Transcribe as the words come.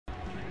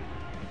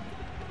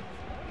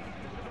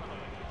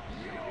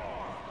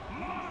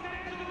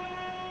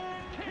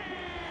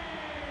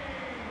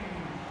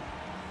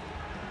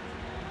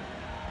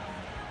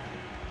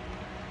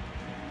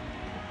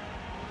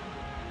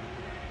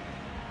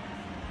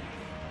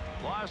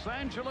Los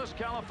Angeles,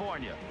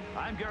 California.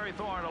 I'm Gary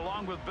Thorne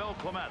along with Bill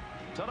Clement.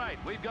 Tonight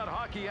we've got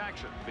hockey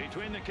action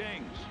between the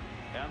Kings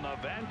and the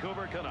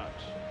Vancouver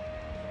Canucks.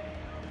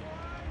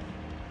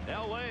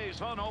 LA's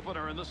home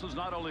opener, and this is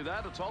not only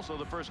that, it's also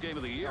the first game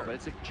of the year. No, but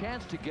it's a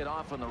chance to get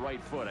off on the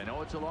right foot. I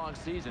know it's a long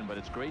season, but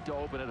it's great to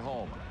open at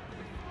home.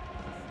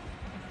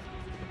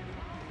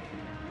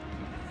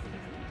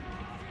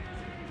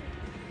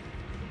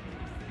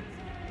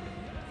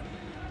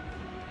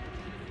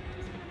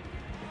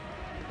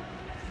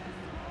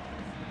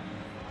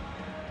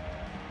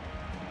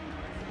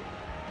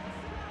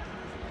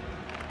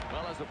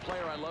 As a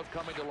player, I love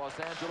coming to Los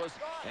Angeles,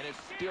 and it's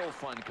still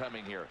fun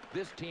coming here.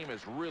 This team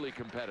is really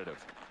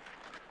competitive.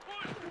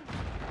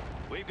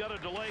 We've got a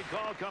delayed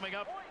call coming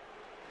up.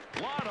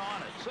 Lot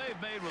on it.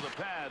 Save made with a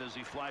pad as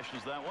he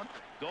flashes that one.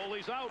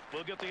 Goalie's out.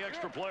 We'll get the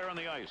extra player on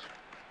the ice.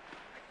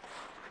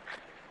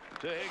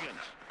 To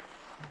Higgins.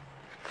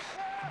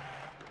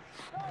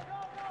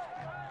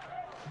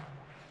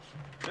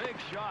 Big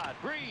shot.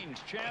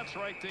 Green's chance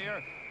right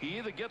there. He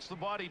either gets the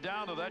body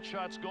down or that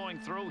shot's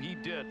going through. He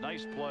did.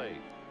 Nice play.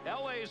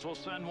 LA's will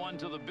send one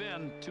to the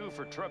bin, 2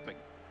 for tripping.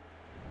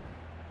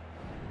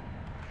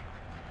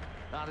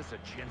 Not as a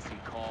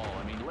chintzy call.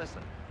 I mean,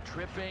 listen,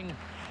 tripping,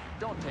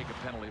 don't take a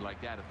penalty like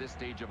that at this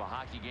stage of a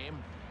hockey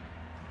game.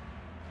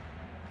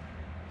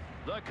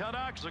 The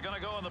Canucks are going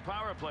to go on the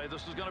power play.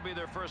 This is going to be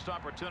their first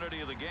opportunity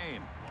of the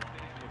game.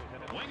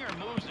 Winger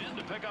moves in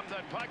to pick up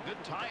that puck.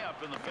 Good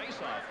tie-up in the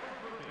faceoff.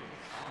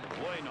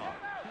 Bueno.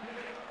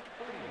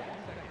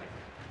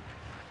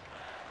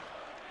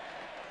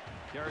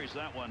 Carries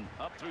that one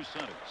up through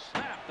center.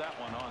 Snap that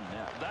one on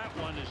net. That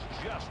one is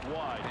just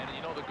wide. And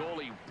you know, the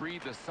goalie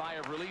breathed a sigh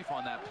of relief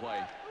on that play.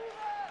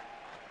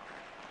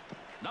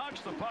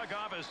 Knocks the puck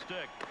off his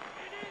stick.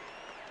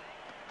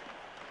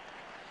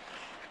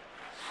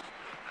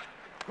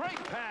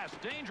 Great pass.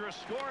 Dangerous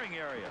scoring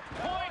area.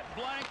 Point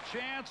blank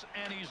chance,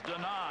 and he's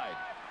denied.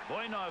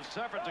 Boynov's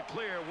effort to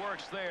clear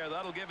works there.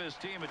 That'll give his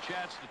team a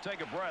chance to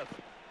take a breath.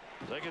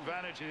 Take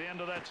advantage of the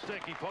end of that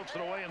stick. He pokes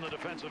it away in the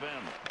defensive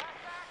end.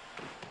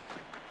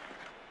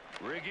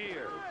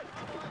 Regier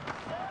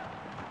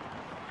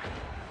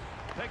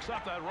picks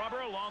up that rubber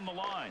along the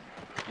line.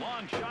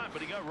 Long shot,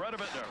 but he got rid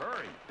of it in a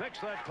hurry. Picks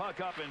that puck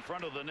up in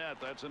front of the net.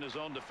 That's in his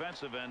own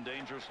defensive end.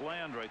 Dangerous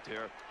land right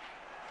there.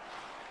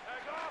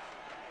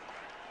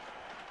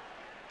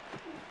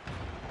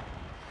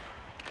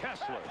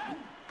 Kessler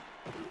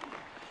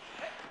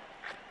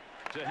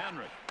to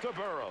Henry to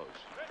Burrows.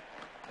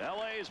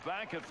 LA's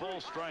back at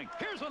full strength.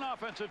 Here's an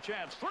offensive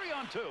chance.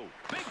 3-on-2.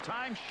 Big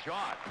time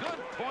shot. Good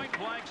point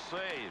blank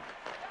save.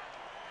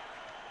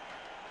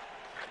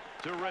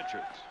 To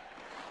Richards.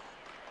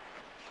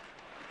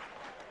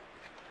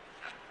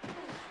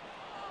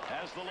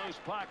 Has the loose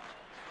puck.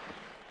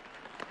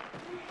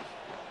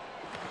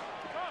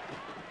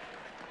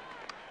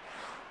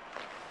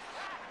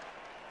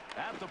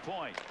 At the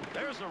point.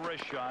 There's a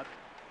wrist shot.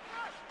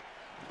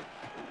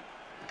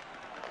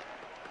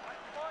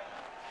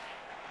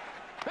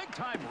 Big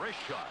time wrist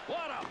shot.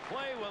 What a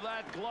play with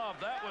that glove.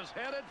 That was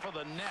headed for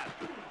the net.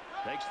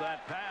 Takes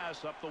that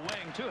pass up the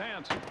wing to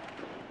Hansen.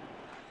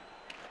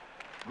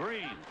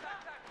 Green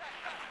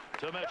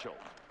to Mitchell.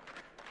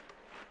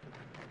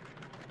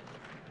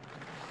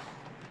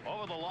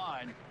 Over the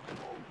line.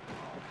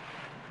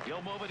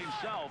 He'll move it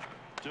himself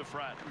to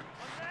Fratton.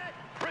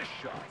 Wrist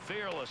shot.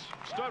 Fearless.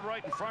 Stood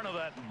right in front of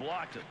that and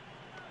blocked it.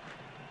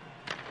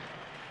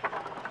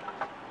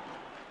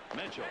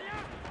 Mitchell.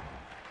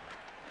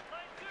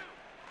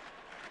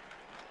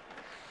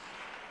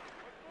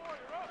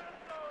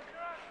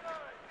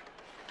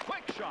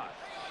 Quick shot.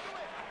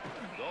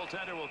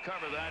 Goaltender will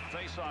cover that.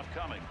 Face-off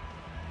coming.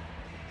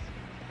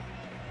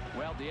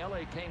 Well, the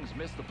LA Kings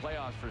missed the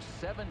playoffs for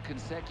 7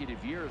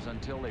 consecutive years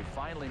until they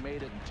finally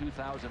made it in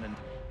 2009.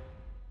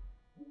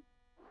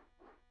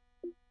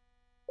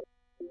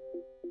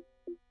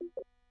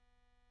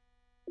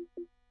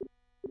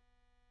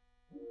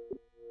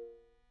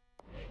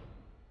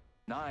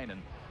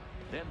 And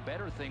then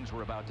better things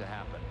were about to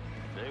happen.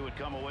 They would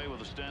come away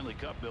with a Stanley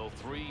Cup, Bill,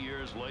 3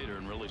 years later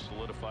and really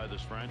solidify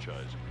this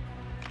franchise.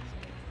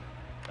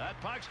 That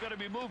puck's going to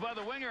be moved by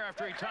the winger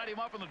after he tied him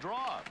up in the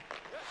draw.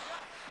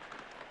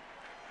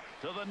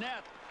 To the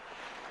net.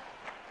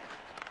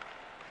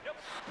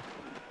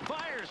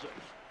 Fires it.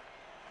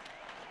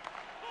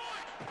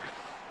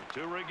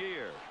 To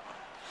Regier.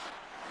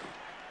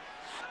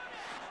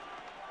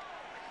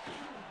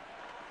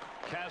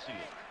 Cassian.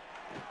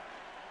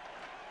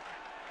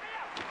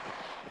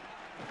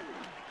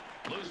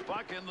 Loose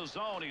puck in the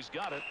zone. He's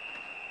got it.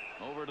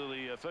 Over to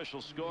the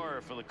official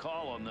scorer for the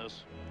call on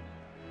this.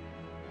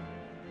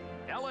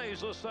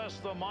 LA's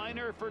assessed the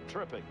minor for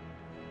tripping.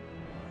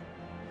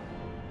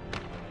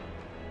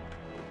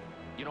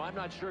 You know, I'm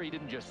not sure he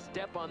didn't just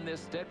step on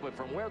this stick, but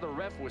from where the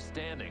ref was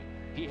standing,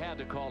 he had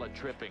to call it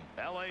tripping.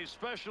 LA's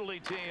specialty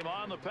team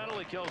on the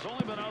penalty kill has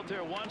only been out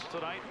there once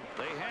tonight.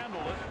 They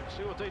handled it.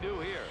 See what they do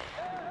here.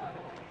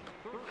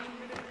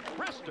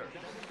 Brister.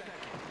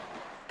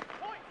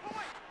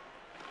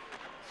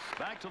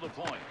 Back to the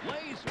point.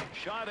 Laser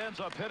shot ends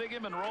up hitting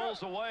him and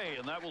rolls away,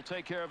 and that will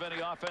take care of any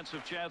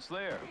offensive chance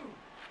there.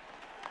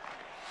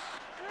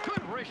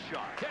 Good wrist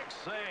shot. Kick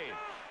save.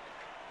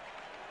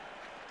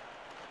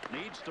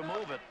 Needs to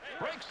move it.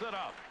 Breaks it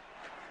up.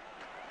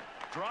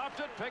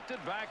 Dropped it. Picked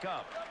it back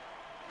up.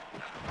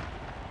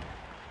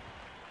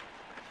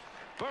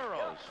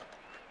 Burrows.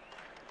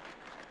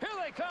 Here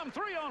they come.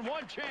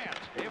 3-on-1 chance.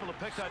 Able to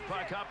pick that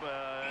puck up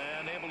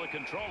and able to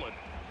control it.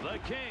 The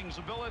Kings'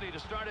 ability to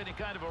start any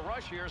kind of a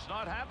rush here is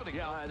not happening.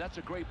 Yeah, that's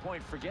a great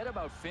point. Forget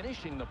about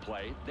finishing the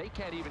play. They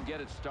can't even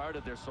get it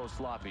started. They're so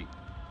sloppy.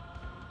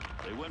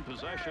 They win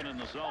possession in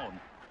the zone.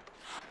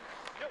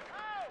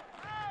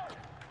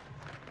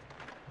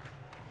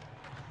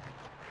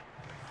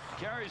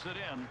 Carries it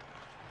in.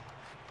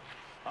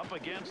 Up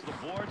against the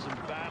boards and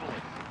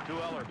battling to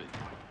Ellerby.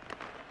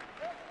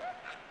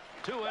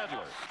 To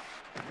Edler.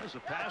 There's a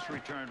pass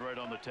returned right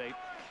on the tape.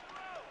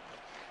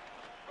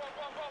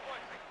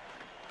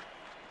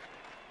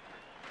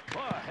 Oh,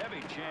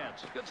 heavy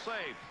chance. Good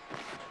save.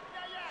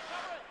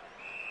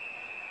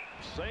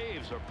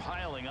 Saves are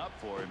piling up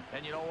for him.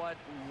 And you know what?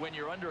 When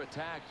you're under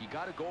attack, you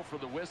got to go for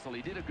the whistle.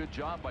 He did a good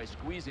job by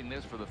squeezing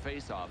this for the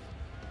faceoff.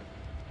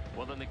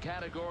 Well, in the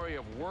category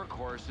of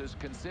workhorses,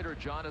 consider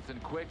Jonathan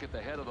Quick at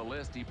the head of the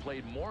list. He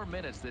played more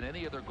minutes than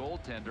any other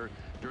goaltender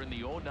during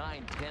the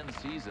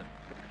 09-10 season.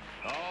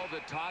 Oh, the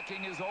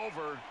talking is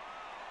over.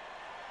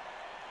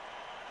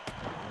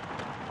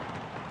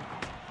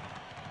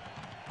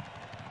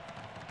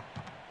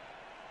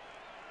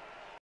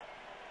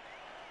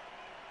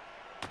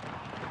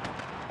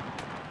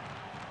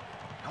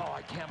 Oh,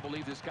 I can't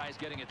believe this guy's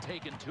getting it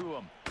taken to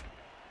him.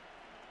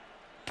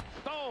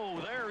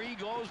 Oh, there he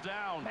goes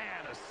down. Man,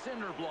 a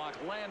cinder block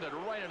landed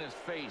right in his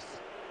face.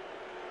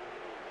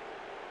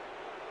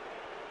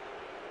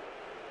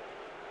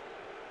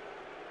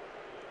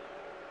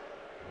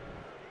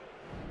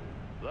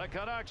 The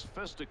Canucks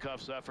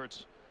fisticuffs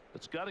efforts.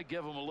 It's got to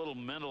give them a little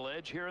mental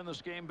edge here in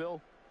this game,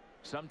 Bill.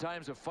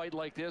 Sometimes a fight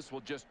like this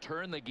will just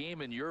turn the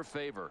game in your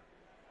favor.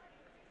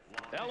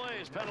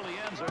 LA's penalty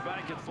ends are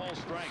back at full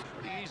strength.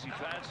 Pretty easy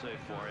pad save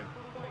for him.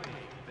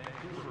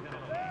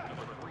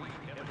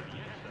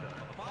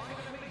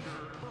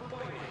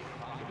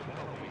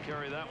 We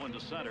carry that one to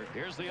center.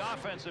 Here's the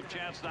offensive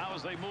chance now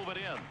as they move it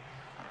in.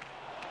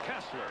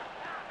 Kessler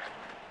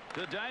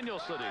to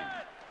Danielson.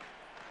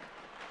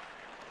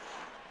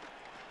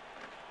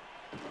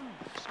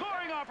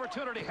 Scoring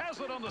opportunity, has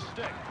it on the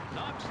stick,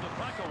 knocks the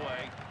puck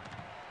away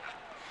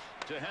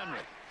to Henry.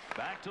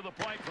 Back to the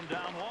point from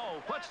down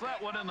low, puts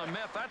that one in the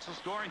net. That's a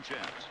scoring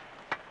chance.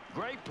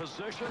 Great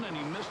position, and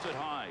he missed it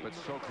high. But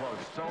so close,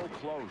 so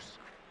close.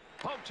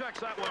 Pope checks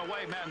that one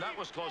away. Man, that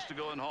was close to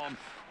going home.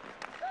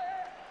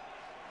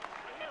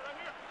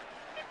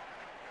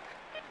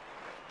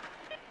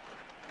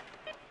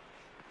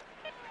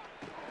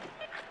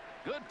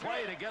 Good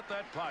play to get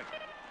that puck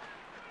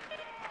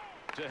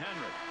to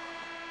Henry.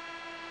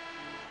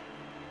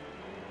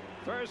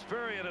 First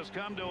period has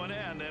come to an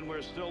end, and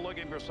we're still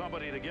looking for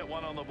somebody to get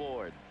one on the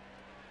board.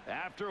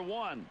 After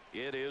one,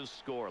 it is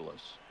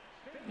scoreless.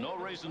 No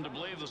reason to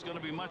believe there's going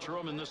to be much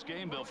room in this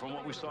game, Bill, from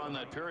what we saw in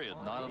that period.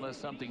 Not unless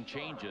something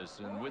changes.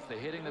 And with the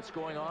hitting that's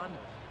going on,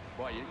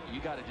 boy,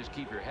 you got to just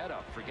keep your head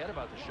up. Forget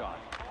about the shot.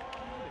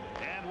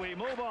 And we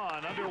move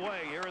on, underway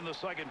here in the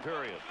second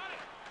period.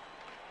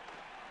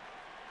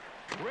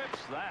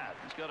 Rips that.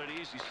 He's got an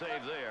easy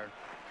save there.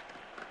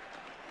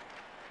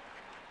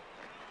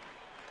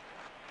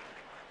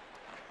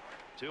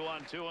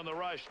 Two-on-two in the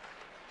rush.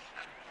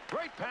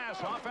 Great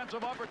pass,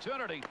 offensive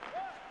opportunity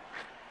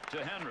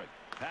to Henry.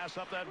 Pass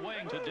up that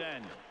wing to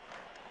Daniel.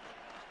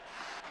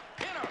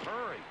 In a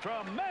hurry.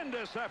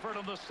 Tremendous effort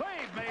on the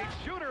save made.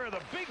 Shooter of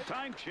the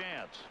big-time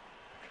chance.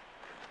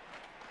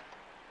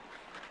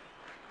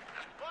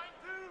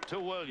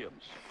 To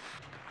Williams.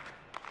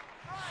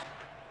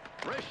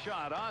 Wrist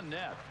shot on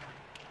net.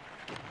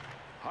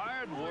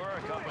 Hard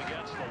work up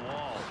against the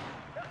wall.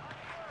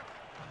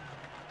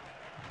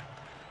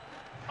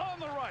 On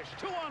the rush,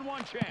 2-on-1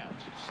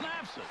 chance.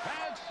 Snaps it.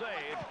 Bad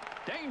save.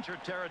 Danger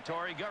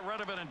territory. Got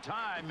rid of it in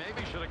time.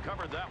 Maybe should have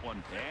covered that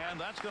one. And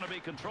that's going to be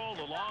controlled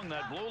along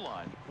that blue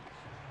line.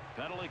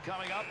 Penalty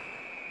coming up.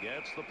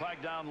 Gets the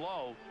puck down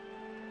low.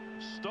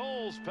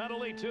 Stoll's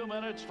penalty, 2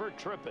 minutes for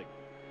tripping.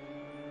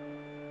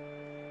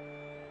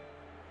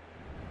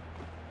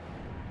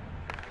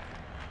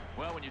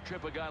 Well, when you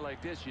trip a guy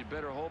like this, you'd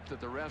better hope that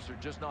the refs are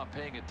just not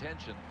paying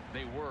attention.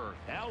 They were.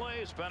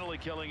 LA's penalty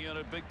killing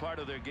unit, big part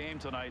of their game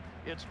tonight.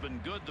 It's been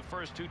good the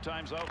first 2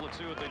 times out. Let's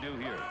see what they do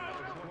here.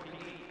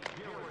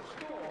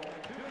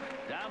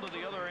 Down to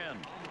the other end.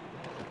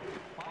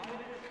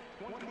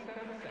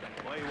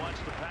 Well, he wants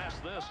to pass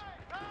this.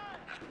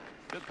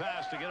 Good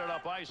pass to get it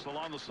up ice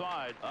along the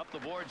side. Up the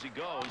boards he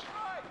goes.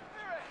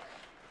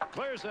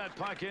 Clears that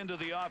puck into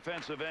the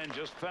offensive end.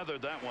 Just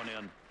feathered that one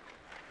in.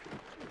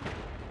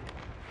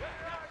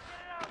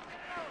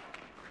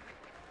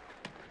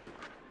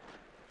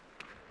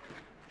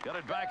 Got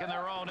it back in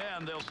their own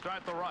end. They'll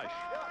start the rush.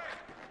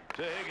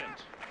 To Higgins.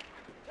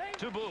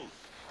 To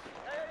Booth.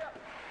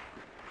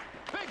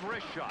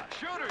 wrist shot.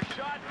 Shooter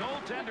shot.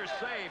 Goaltender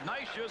save.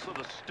 Nice use of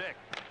the stick.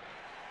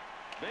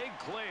 Big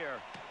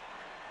clear.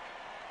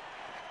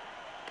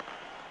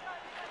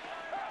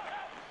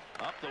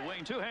 Up the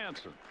wing to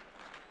Hansen.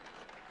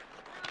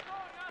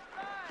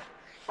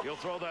 He'll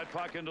throw that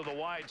puck into the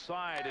wide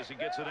side as he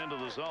gets it into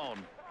the zone.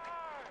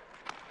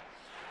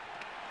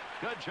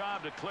 Good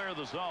job to clear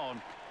the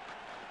zone.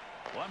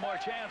 One more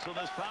chance on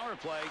this power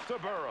play to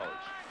Burrows.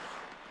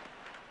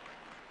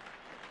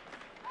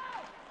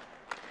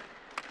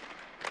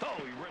 Oh,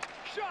 he risked.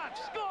 Shot,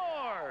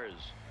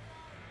 scores!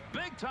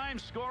 Big time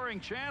scoring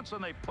chance,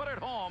 and they put it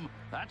home.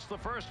 That's the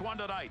first one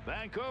tonight.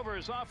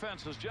 Vancouver's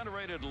offense has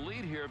generated a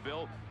lead here,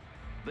 Bill.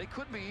 They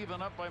could be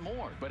even up by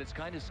more. But it's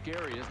kind of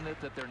scary, isn't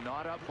it, that they're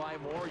not up by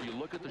more? You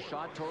look at the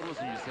shot totals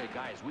and you say,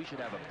 guys, we should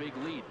have a big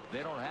lead.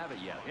 They don't have it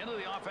yet. Into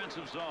the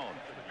offensive zone.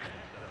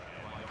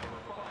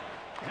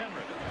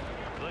 Henry.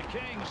 The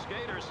Kings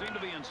skaters seem to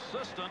be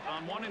insistent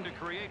on wanting to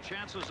create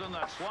chances in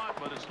that slot,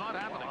 but it's not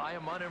happening. Well, I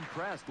am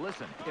unimpressed.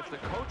 Listen, if the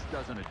coach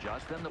doesn't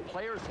adjust, then the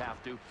players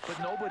have to, but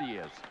nobody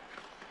is.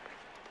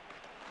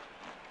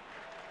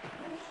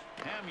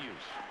 Hamuse.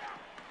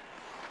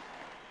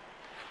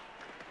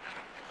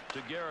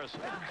 To Garrison.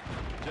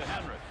 To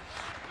Henry.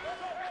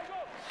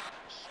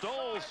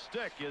 Stoll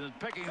stick in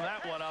picking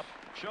that one up.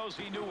 Shows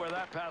he knew where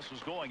that pass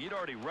was going. He'd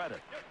already read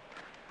it.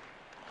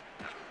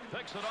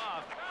 Picks it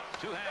off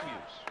to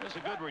Hamuse. There's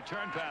a good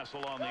return pass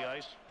along the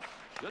ice.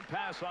 Good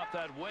pass off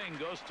that wing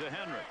goes to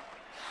Henry.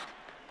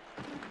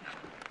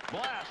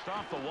 Blast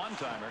off the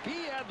one-timer.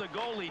 He had the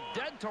goalie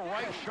dead to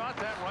right. Shot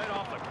that right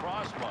off the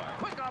crossbar.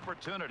 Quick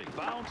opportunity.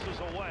 Bounces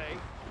away.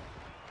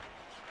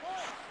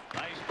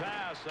 Nice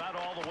pass out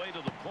all the way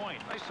to the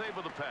point. Nice save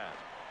with the pad.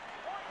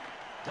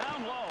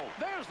 Down low.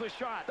 There's the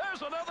shot.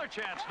 There's another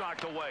chance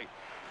knocked away.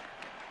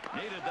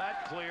 Needed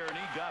that clear, and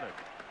he got it.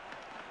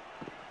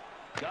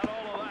 Got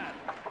all of that.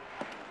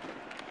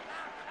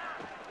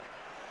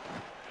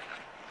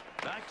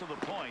 Back to the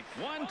point.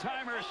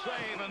 One-timer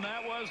save, and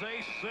that was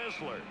a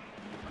sizzler.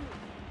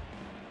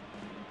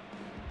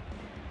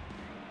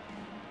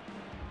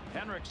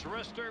 Henrik's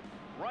wrister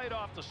right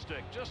off the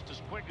stick, just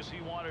as quick as he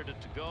wanted it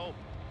to go.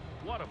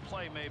 What a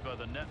play made by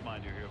the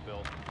netminder here,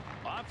 Bill.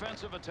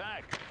 Offensive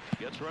attack.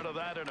 Gets rid of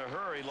that in a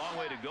hurry. Long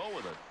way to go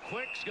with it.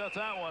 Quick's got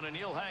that one, and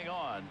he'll hang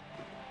on.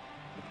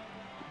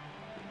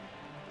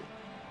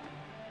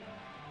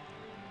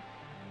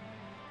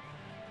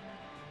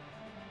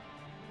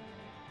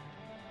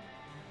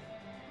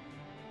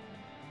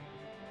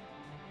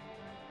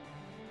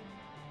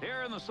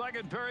 Here in the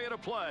second period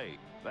of play.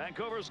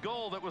 Vancouver's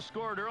goal that was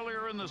scored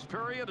earlier in this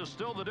period is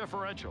still the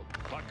differential.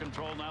 Puck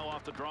control now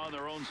off the draw in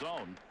their own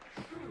zone.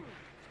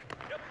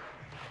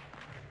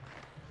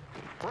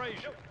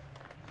 Frazier.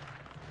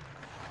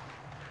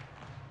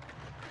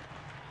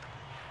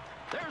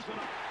 There's one.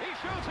 He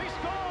shoots. He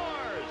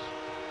scores.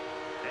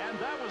 And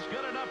that was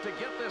good enough to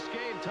get this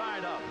game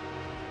tied up.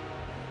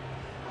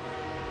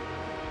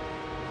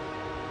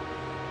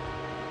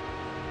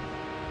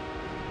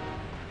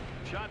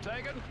 Shot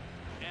taken.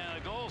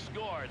 And a goal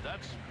scored.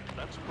 That's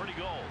a pretty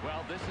goal.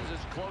 Well, this is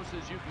as close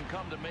as you can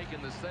come to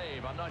making the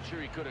save. I'm not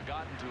sure he could have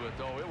gotten to it,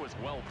 though. It was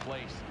well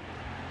placed.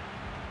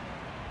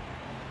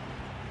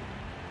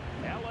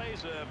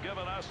 LA's have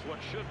given us what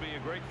should be a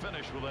great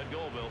finish with that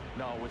goal, Bill.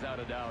 No, without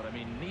a doubt. I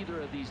mean, neither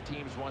of these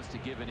teams wants to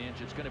give an inch.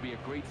 It's going to be a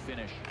great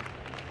finish.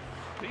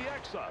 The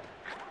X-up.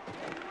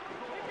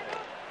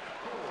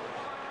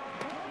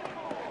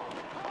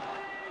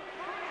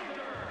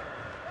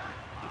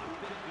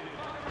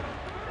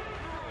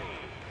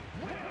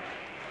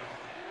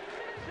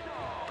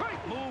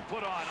 Great move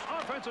put on.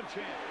 Offensive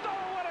chance. Oh,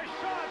 what a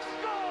shot.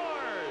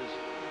 Scores!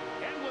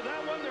 And with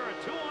that one, there are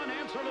two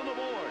unanswered on the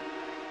board.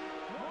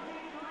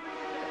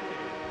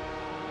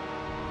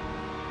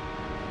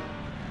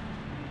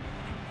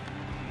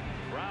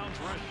 Brown's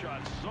wrist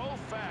shot so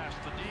fast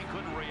the D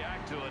couldn't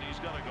react to it. He's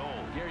got a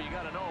goal. Here, you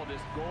got to know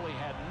this goalie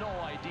had no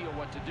idea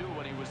what to do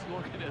when he was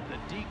looking at the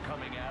D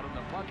coming at him.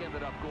 The puck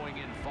ended up going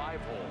in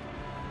 5-hole.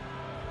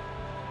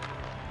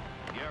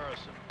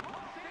 Garrison.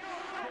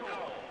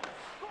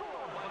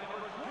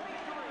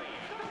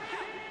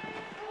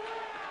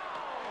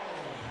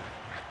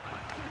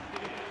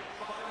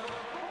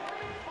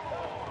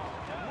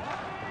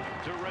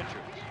 To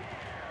Richards.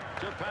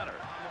 To Penner.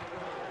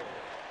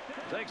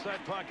 Takes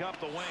that puck up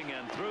the wing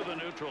and through the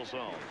neutral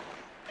zone.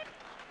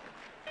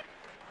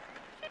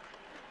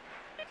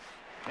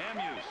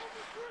 Hamuse.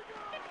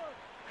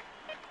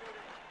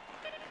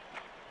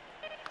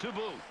 To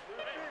Booth.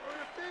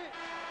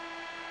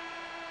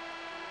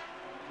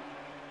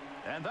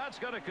 And that's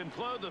going to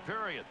conclude the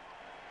period.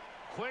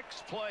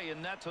 Quick's play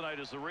in net tonight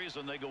is the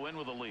reason they go in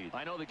with a lead.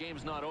 I know the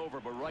game's not over,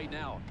 but right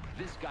now,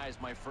 this guy's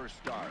my first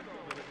start.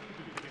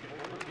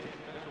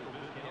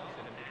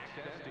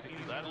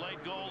 That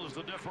late goal is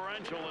the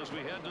differential as we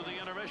head to the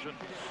intermission.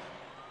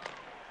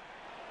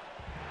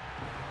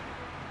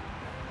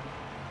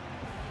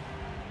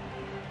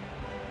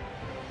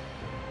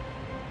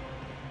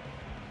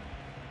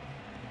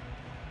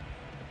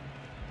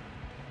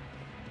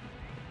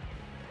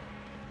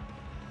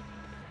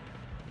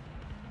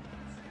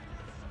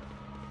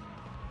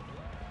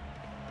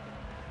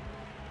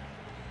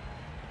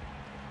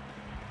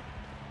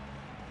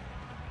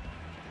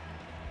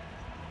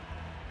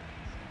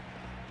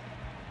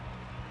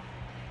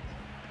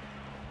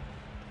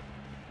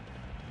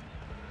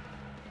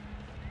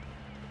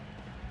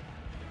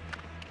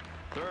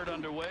 third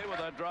underway with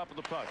that drop of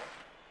the puck.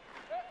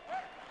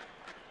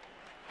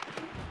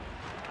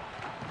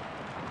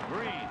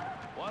 Green,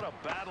 what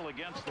a battle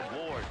against the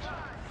boards.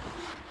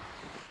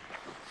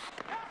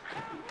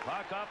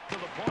 Puck up to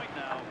the point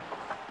now.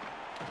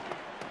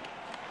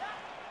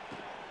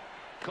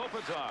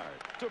 Kopitar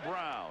to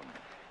Brown.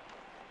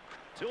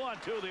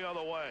 2-on-2 the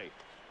other way.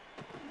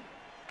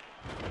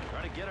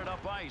 Trying to get it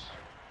up ice.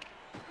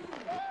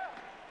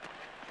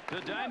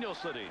 To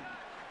Danielson.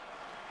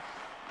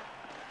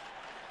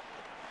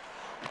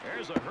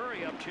 Here's a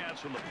hurry-up chance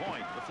from the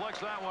point. Deflects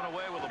that one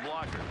away with a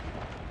blocker.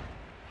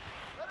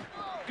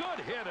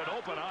 Good hit at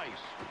open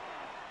ice.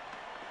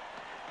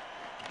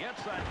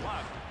 Gets that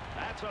puck.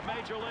 That's a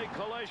major league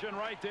collision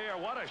right there.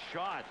 What a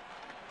shot.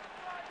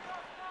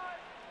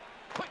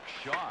 Quick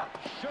shot.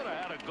 Should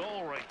have had a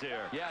goal right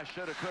there. Yeah,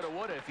 shoulda, coulda,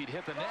 woulda if he'd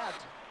hit the net.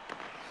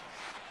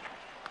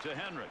 To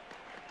Henrik.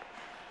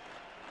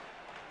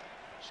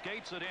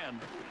 Skates it in.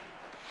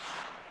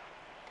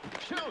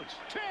 Shoots.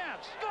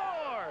 Chance.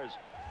 Scores.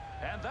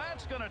 And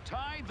that's going to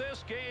tie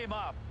this game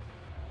up.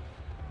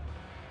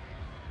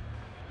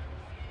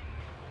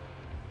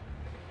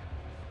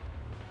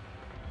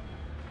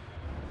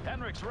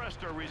 Henrik's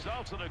wrister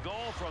results in a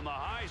goal from the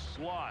high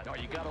slot. Oh,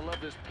 you got to love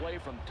this play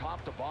from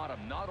top to bottom.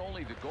 Not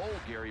only the goal,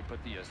 Gary,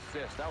 but the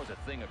assist. That was a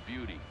thing of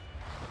beauty.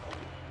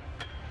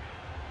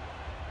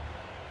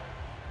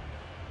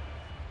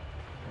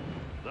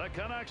 The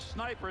Canucks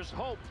snipers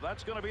hope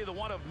that's going to be the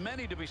one of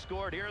many to be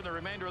scored here in the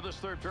remainder of this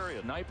third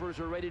period. Snipers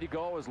are ready to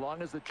go as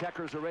long as the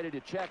checkers are ready to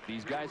check.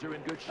 These guys are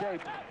in good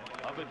shape.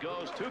 Up it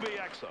goes to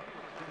Bieksa.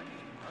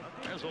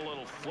 There's a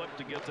little flip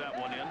to get that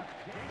one in.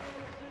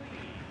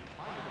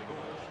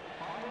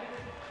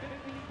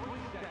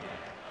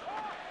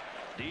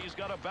 He's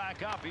got to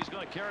back up. He's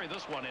going to carry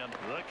this one in.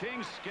 The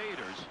Kings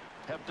skaters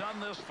have done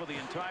this for the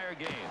entire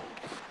game.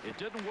 It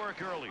didn't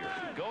work earlier.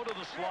 Go to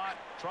the slot,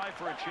 try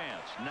for a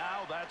chance.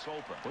 Now that's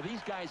open. Well,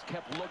 these guys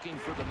kept looking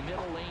for the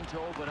middle lane to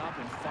open up,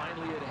 and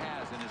finally it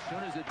has. And as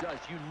soon as it does,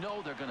 you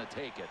know they're going to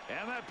take it.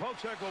 And that poke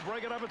check will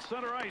break it up at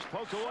center ice.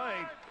 Poked away.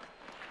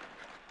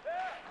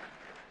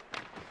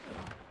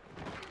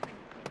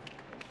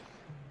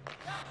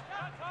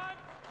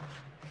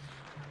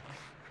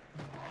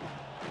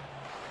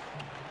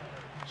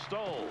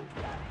 Stoll.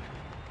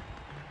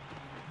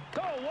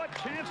 Oh, what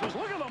chances.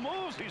 Look at the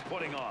moves he's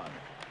putting on.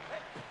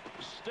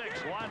 Sticks,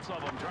 lots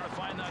of them, trying to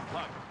find that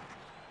puck.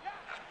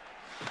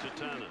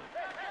 Chitana.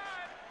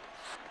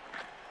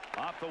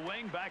 Off the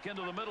wing, back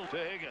into the middle to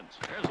Higgins.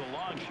 There's a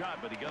long shot,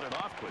 but he got it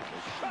off quickly.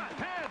 Shot,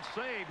 pad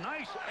save,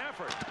 nice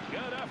effort.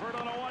 Good effort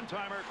on a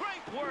one-timer.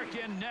 Great work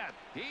in net.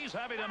 He's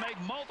having to make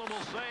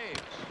multiple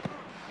saves.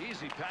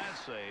 Easy pad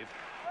save.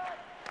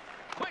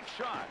 Quick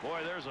shot.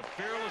 Boy, there's a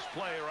fearless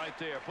play right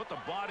there. Put the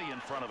body in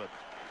front of it.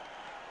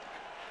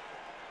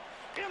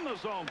 In the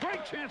zone.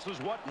 Great chances.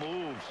 What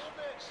moves?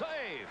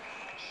 Save.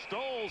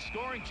 Stoll's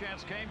scoring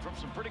chance came from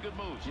some pretty good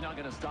moves. You're not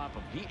going to stop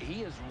him.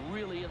 He is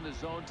really in the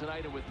zone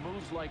tonight, and with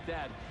moves like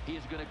that, he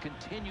is going to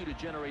continue to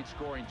generate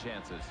scoring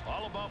chances.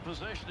 All about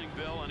positioning,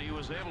 Bill, and he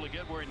was able to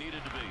get where he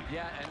needed to be.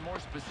 Yeah, and more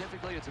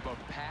specifically, it's about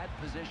pad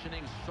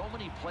positioning. So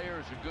many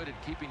players are good at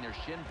keeping their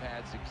shin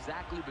pads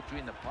exactly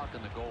between the puck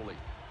and the goalie.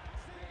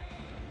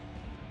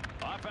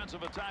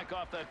 Offensive attack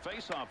off that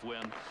face-off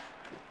win.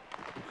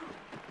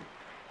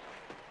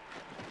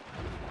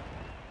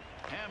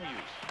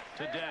 Hamhuis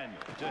to Daniel,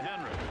 to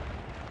Henry,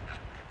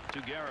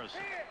 to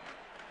Garrison.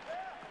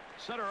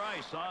 Center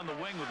ice on the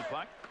wing with the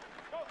puck.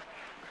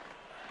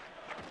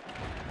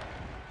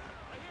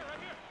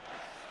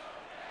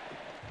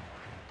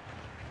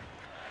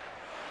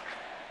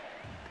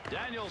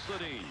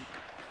 Danielson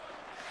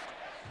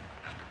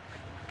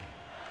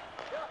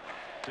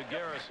to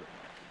Garrison.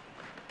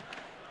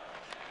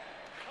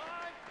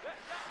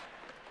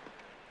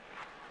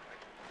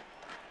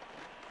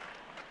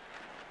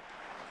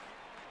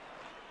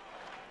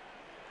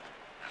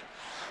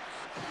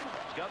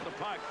 Got the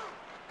puck.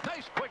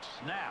 Nice quick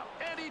snap.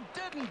 And he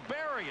didn't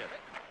bury it.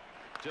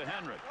 To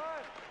Henrik.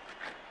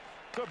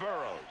 To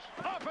Burrows.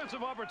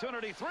 Offensive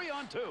opportunity.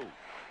 3-on-2.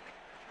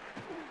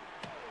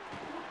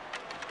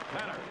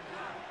 Penner.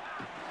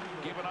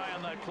 Keep an eye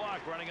on that clock.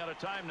 Running out of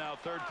time now.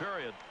 Third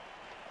period.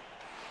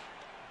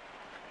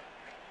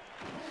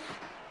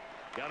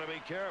 Got to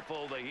be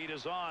careful. The heat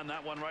is on.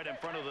 That one right in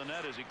front of the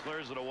net as he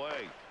clears it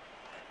away.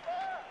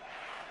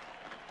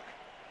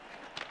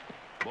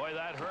 Boy,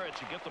 that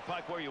hurts. You get the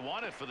puck where you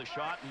want it for the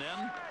shot and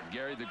in.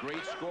 Gary, the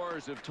great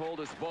scorers have told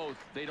us both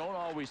they don't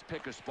always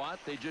pick a spot.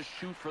 They just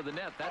shoot for the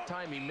net. That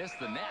time he missed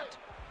the net.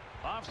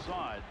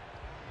 Offside.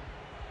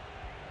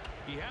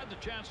 He had the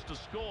chance to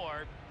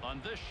score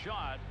on this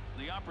shot.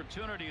 The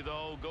opportunity,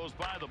 though, goes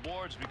by the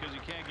boards because he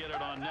can't get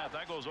it on net.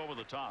 That goes over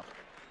the top.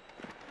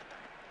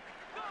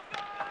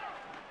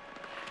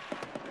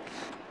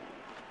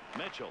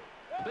 Mitchell.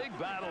 Big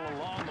battle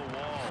along the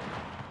wall.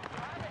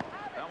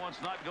 That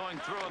one's not going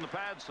through on the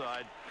pad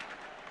side.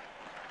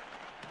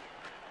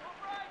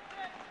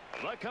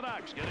 The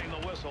Canucks getting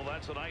the whistle.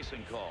 That's an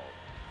icing call.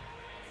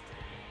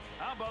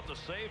 How about the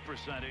save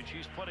percentage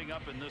he's putting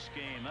up in this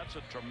game? That's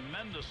a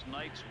tremendous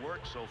night's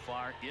work so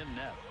far in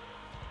net.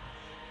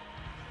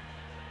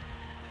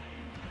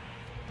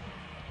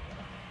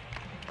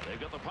 They've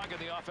got the puck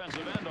in the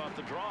offensive end off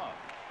the draw.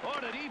 Oh,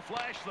 did he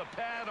flash the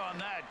pad on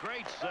that?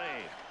 Great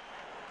save.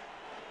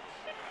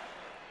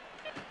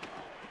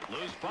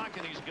 Loose puck,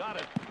 and he's got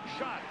it.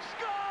 Shot.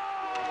 Scores!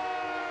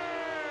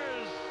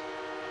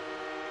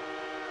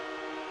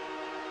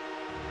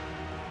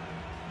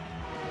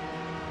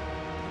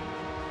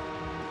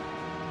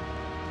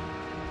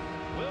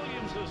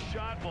 Williams'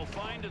 shot will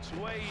find its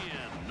way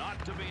in,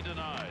 not to be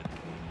denied.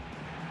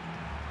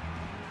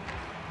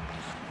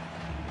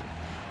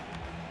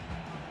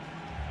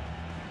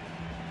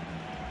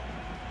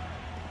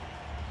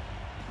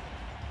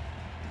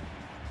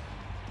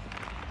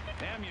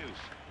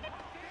 Hughes.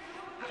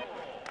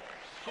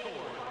 Come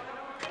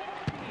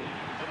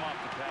off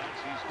the pads.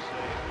 He's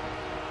safe.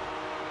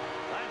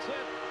 That's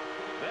it.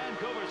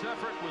 Vancouver's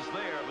effort was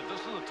there, but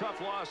this is a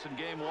tough loss in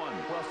game one.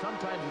 Well,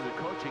 sometimes as a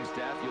coaching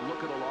staff, you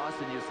look at a loss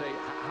and you say,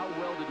 how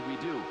well did we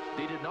do?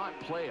 They did not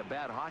play a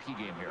bad hockey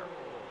game here.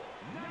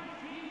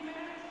 19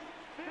 minutes,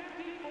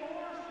 54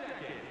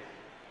 seconds.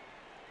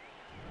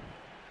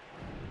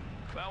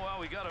 Well,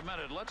 we got a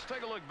minute. Let's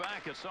take a look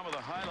back at some of the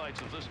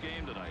highlights of this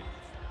game tonight.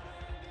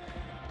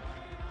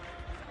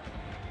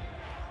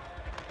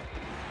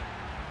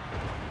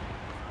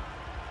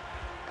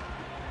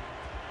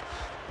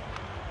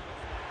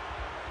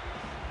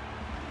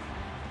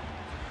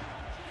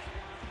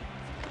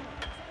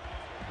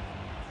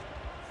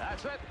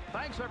 That's it.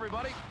 Thanks,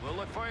 everybody. We'll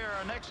look for your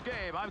next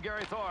game. I'm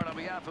Gary Thorne on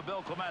behalf of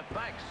Bill Clement.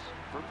 Thanks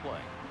for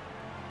playing.